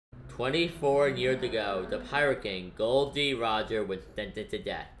24 years ago, the Pirate King, Gold D. Roger, was sentenced to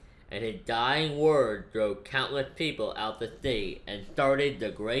death, and his dying word drove countless people out to sea and started the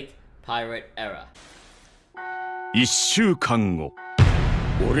Great Pirate Era. 1週間後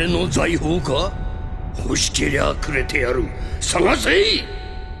俺の財宝か欲しけりゃくれてやる探せ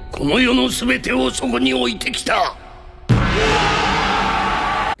この世の全てをそこに置いてきた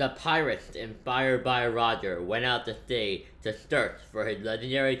The pirates, inspired by Roger, went out to sea to search for his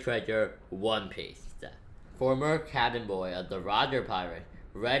legendary treasure, One Piece. Former cabin boy of the Roger Pirate,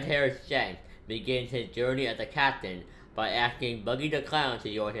 red-haired Shanks begins his journey as a captain by asking Buggy the Clown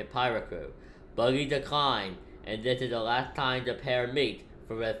to join his pirate crew. Buggy declined, and this is the last time the pair meet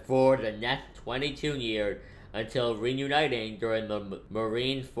for the next 22 years until reuniting during the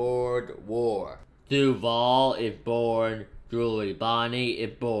Marineford War. Duval is born, Julie Bonnie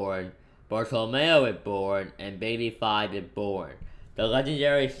is born, Bartolomeo is born, and Baby 5 is born. The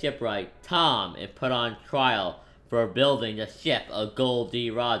legendary shipwright Tom is put on trial for building the ship of Gold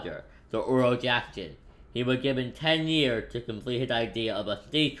D. Roger, the Uro Jackson. He was given 10 years to complete his idea of a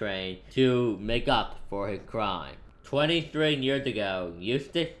sea train to make up for his crime. 23 years ago,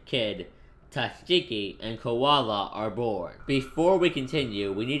 Eustace Kid, Tashiki, and Koala are born. Before we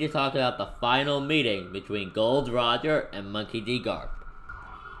continue, we need to talk about the final meeting between Gold Roger and Monkey D. Garp.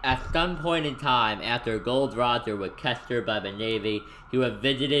 At some point in time after Gold Roger was captured by the Navy, he was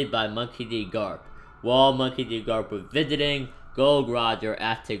visited by Monkey D. Garp. While Monkey D. Garp was visiting, Gold Roger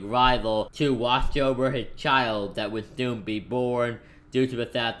asked his rival to watch over his child that would soon be born, due to the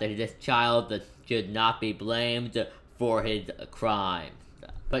fact that this child should not be blamed for his crimes.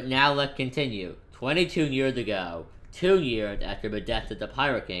 But now let's continue. 22 years ago, 2 years after the death of the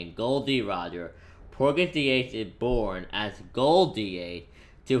Pirate King, Gold D. Roger, Porgus D8 is born as Gold D8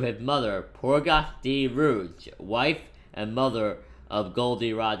 to his mother, Porgus D. Rouge, wife and mother of Gold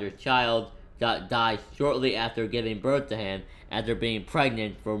D. Roger's child, died shortly after giving birth to him after being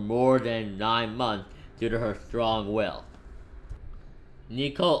pregnant for more than 9 months due to her strong will.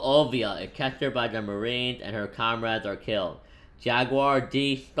 Nico Olvia is captured by the Marines and her comrades are killed. Jaguar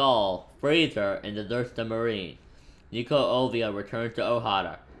D. Stahl frees her and deserts the Marines. Nico Olvia returns to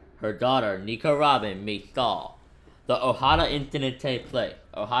Ohata. Her daughter, Nico Robin, meets Stahl. The Ohata incident takes place.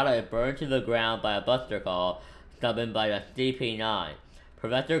 Ohata is burned to the ground by a buster call summoned by the CP9.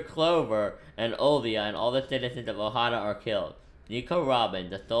 Professor Clover and Olvia and all the citizens of Ohata are killed. Nico Robin,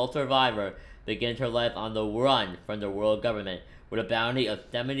 the sole survivor, begins her life on the run from the world government with a bounty of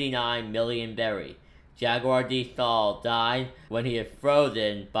 79 million berries. Jaguar D. Stahl died when he is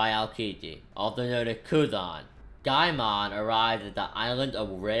frozen by Aokiji, also known as Kuzan. Gaimon arrives at the island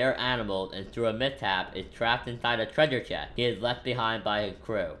of rare animals and through a mishap is trapped inside a treasure chest he is left behind by his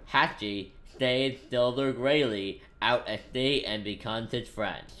crew. Hachi saves Silver Graylee out at sea and becomes his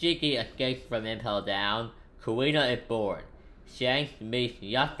friend. Shiki escapes from Impel Down. Kuina is born. Shanks meets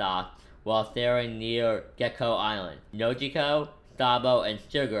Yasak while sailing near Gecko Island. Nojiko, Sabo, and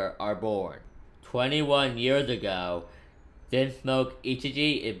Sugar are born. 21 years ago, Vinsmoke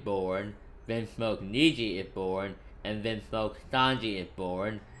Ichiji is born, Vinsmoke Niji is born, and Vinsmoke Sanji is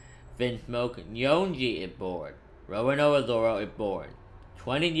born. Vinsmoke Nyonji is born. Roanoa Zoro is born.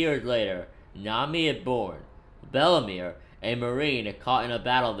 20 years later, Nami is born. Bellamere, a Marine, is caught in a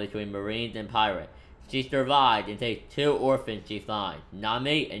battle between Marines and pirates. She survived and takes 2 orphans she finds,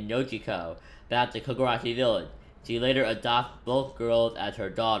 Nami and Nojiko, back to Kogarashi Village. She later adopts both girls as her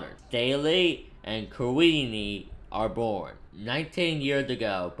daughters. Staley and Kuini are born. 19 years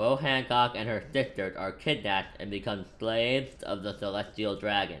ago, Bo Hancock and her sisters are kidnapped and become slaves of the Celestial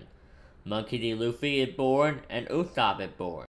Dragon. Monkey D. Luffy is born and Usopp is born.